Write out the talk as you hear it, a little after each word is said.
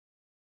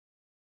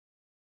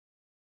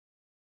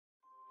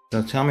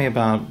So tell me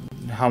about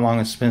how long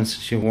it's been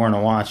since you've worn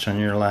a watch on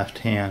your left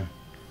hand.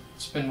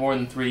 It's been more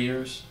than 3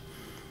 years.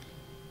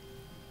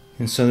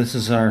 And so this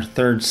is our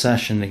third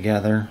session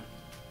together.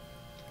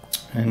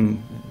 And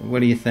what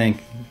do you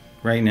think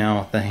right now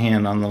with the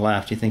hand on the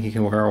left? Do you think you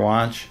can wear a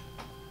watch?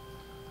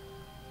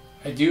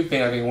 I do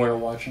think I can wear a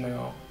watch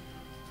now.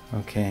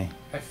 Okay.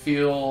 I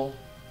feel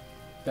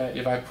that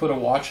if I put a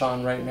watch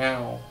on right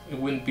now, it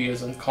wouldn't be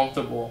as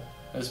uncomfortable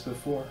as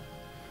before.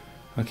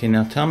 Okay,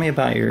 now tell me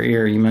about your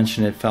ear. You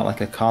mentioned it felt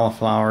like a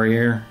cauliflower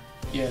ear.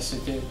 Yes,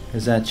 it did.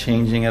 Is that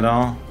changing at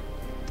all?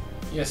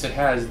 Yes, it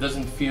has. It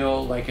doesn't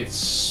feel like it's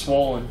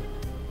swollen.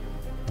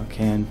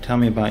 Okay, and tell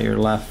me about your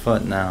left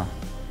foot now.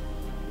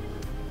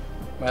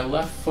 My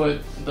left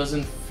foot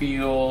doesn't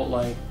feel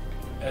like,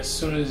 as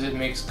soon as it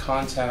makes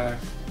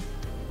contact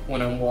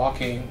when I'm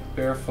walking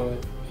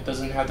barefoot, it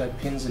doesn't have that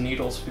pins and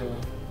needles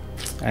feeling.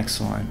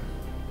 Excellent.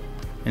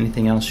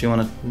 Anything else you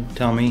want to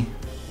tell me?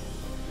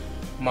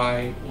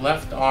 My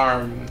left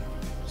arm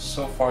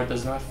so far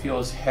does not feel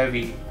as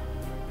heavy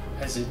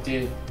as it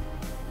did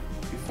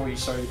before you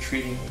started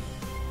treating me.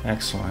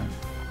 Excellent.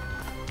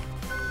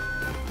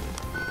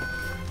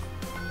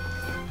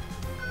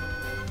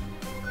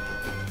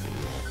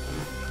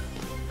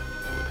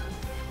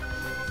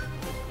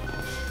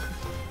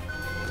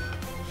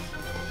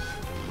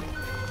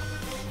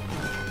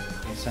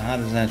 So how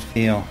does that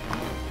feel?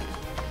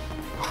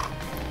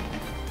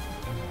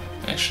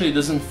 Actually, it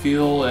doesn't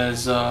feel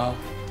as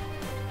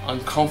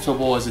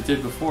uncomfortable as it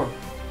did before.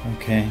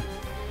 Okay.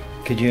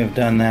 Could you have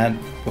done that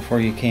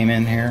before you came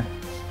in here?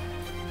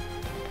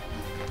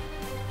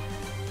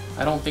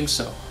 I don't think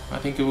so. I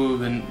think it would have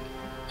been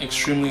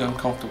extremely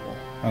uncomfortable.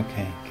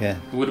 Okay, good.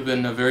 It would have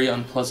been a very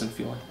unpleasant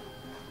feeling.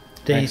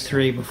 Day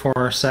 3 before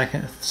our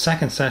second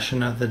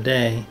session of the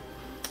day,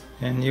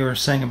 and you were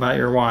saying about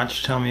your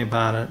watch. Tell me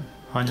about it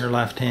on your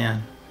left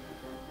hand.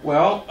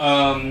 Well,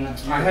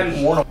 I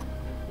hadn't worn a watch,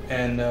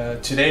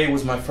 and today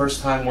was my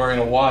first time wearing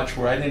a watch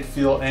where I didn't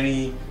feel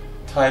any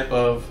type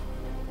of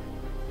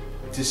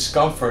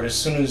discomfort as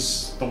soon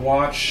as the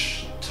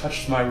watch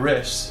touched my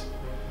wrist.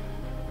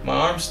 My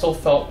arm still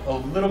felt a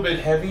little bit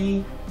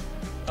heavy,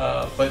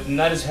 but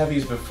not as heavy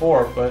as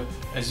before, but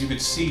as you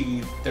could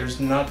see, there's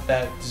not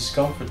that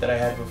discomfort that I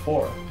had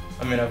before.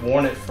 I mean, I've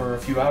worn it for a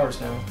few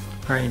hours now.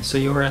 Alright, so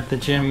you were at the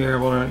gym, you were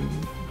able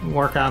to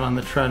work out on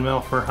the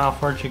treadmill for how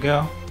far did you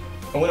go?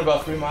 I went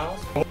about 3 miles.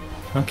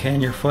 Okay,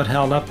 and your foot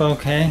held up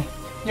okay?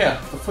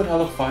 Yeah, the foot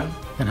held up fine.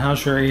 And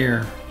how's your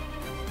ear?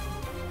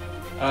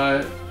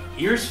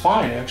 Ear's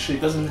fine, actually.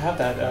 It doesn't have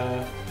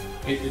that,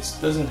 it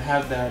doesn't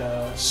have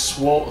that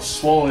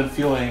swollen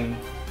feeling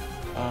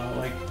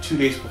like 2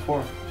 days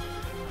before.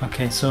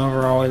 Okay, so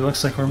overall it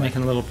looks like we're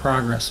making a little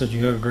progress. Would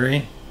you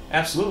agree?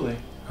 Absolutely.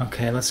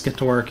 Okay, let's get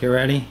to work. You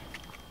ready?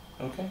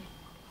 Okay.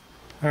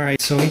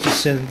 Alright, so we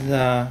just did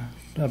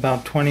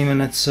about 20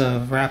 minutes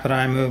of rapid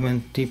eye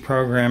movement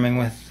deprogramming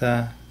with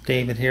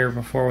David here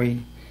before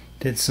we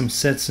did some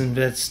sits and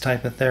vits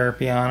type of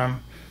therapy on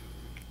him.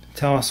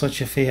 Tell us what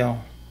you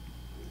feel.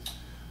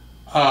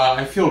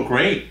 I feel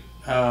great.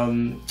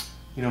 You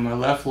know, my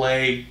left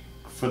leg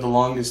for the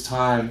longest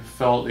time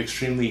felt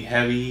extremely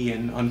heavy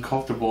and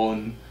uncomfortable,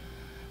 and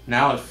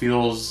now it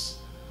feels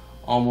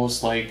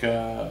almost like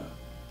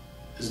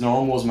as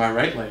normal as my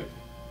right leg.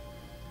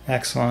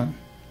 Excellent.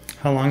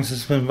 How long has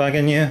this been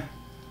bugging you?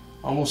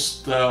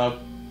 Almost a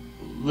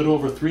little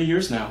over 3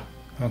 years now.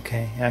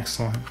 Okay,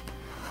 excellent.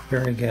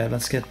 Very good.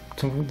 Let's get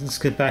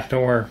back to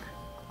work.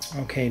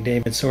 Okay,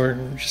 David, so we're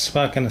just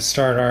about going to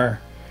start our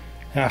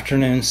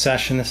afternoon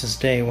session. This is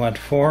day, what,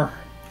 4?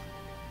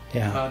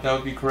 Yeah. That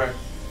would be correct.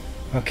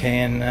 Okay,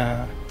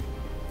 and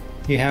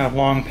you have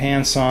long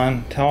pants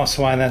on. Tell us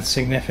why that's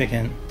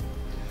significant.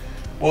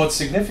 Well, it's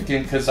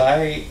significant because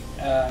I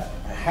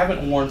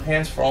haven't worn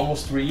pants for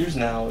almost 3 years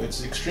now.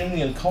 It's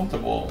extremely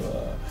uncomfortable.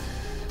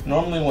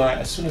 Normally,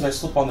 as soon as I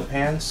slip on the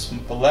pants,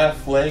 the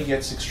left leg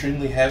gets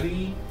extremely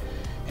heavy,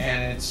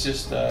 and it's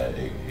just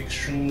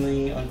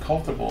extremely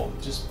uncomfortable.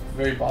 Just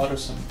very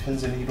bothersome.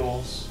 Pins and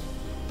needles.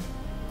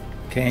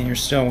 Okay, and you're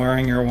still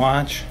wearing your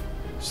watch?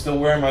 Still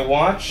wearing my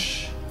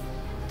watch,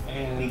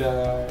 and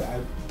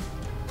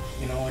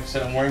you know, like I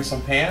said, I'm wearing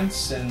some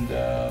pants and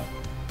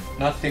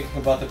not thinking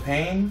about the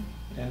pain,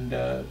 and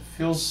it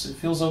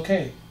feels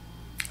okay.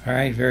 All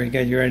right, very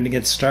good. You ready to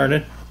get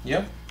started?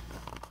 Yep.